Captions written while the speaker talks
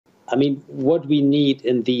I mean, what we need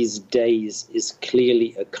in these days is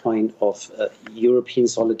clearly a kind of European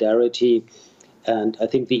solidarity. And I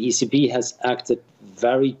think the ECB has acted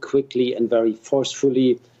very quickly and very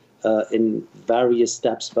forcefully in various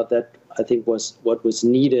steps, but that, I think, was what was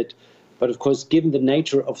needed. But of course, given the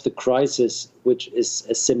nature of the crisis, which is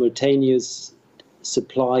a simultaneous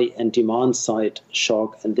supply and demand side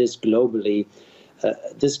shock, and this globally,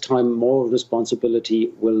 this time more responsibility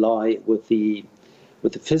will lie with the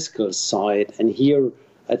fiscal side. And here,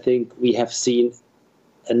 I think we have seen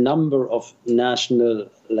a number of national,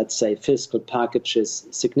 let's say, fiscal packages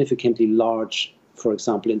significantly large, for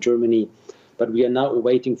example, in Germany. But we are now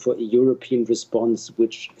waiting for a European response,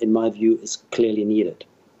 which, in my view, is clearly needed.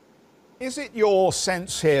 Is it your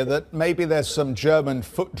sense here that maybe there's some German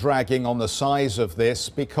foot dragging on the size of this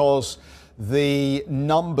because the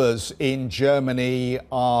numbers in Germany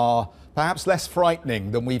are perhaps less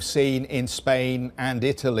frightening than we've seen in Spain and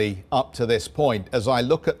Italy up to this point? As I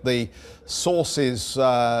look at the sources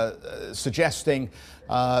suggesting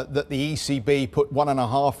that the ECB put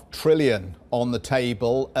 $1.5 trillion on the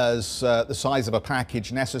table as the size of a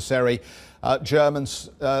package necessary.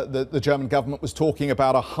 The German government was talking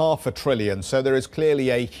about $0.5 trillion. So there is clearly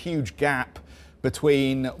a huge gap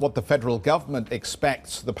between what the federal government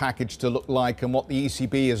expects the package to look like and what the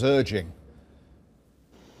ECB is urging.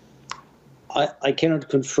 I cannot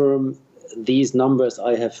confirm these numbers.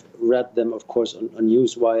 I have read them, of course, on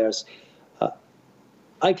news wires.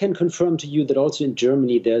 I can confirm to you that also in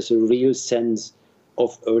Germany there's a real sense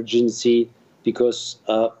of urgency because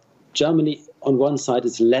Germany, on one side,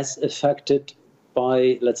 is less affected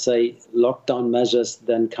by, let's say, lockdown measures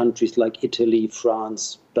than countries like Italy,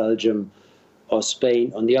 France, Belgium, or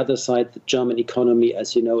Spain. On the other side, the German economy,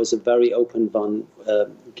 as you know, is a very open one,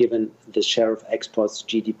 given the share of exports,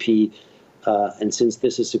 GDP. And since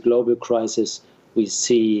this is a global crisis, we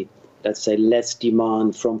see, let's say, less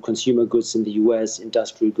demand from consumer goods in the US,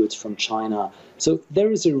 industrial goods from China. So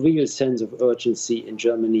there is a real sense of urgency in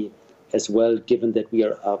Germany as well, given that we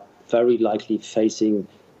are very likely facing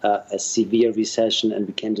a severe recession, and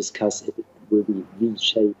we can discuss if it will be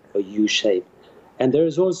V-shaped or U-shaped. And there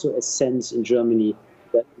is also a sense in Germany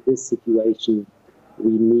that in this situation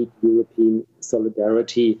we need European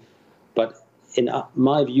solidarity. But in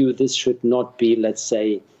my view, this should not be, let's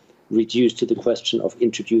say, reduced to the question of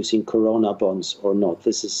introducing corona bonds or not.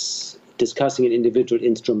 This is discussing an individual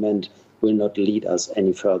instrument will not lead us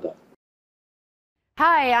any further.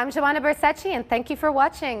 Hi, I'm Joanna Bersecci, and thank you for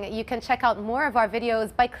watching. You can check out more of our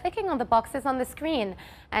videos by clicking on the boxes on the screen.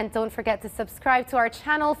 And don't forget to subscribe to our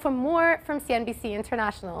channel for more from CNBC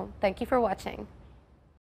International. Thank you for watching.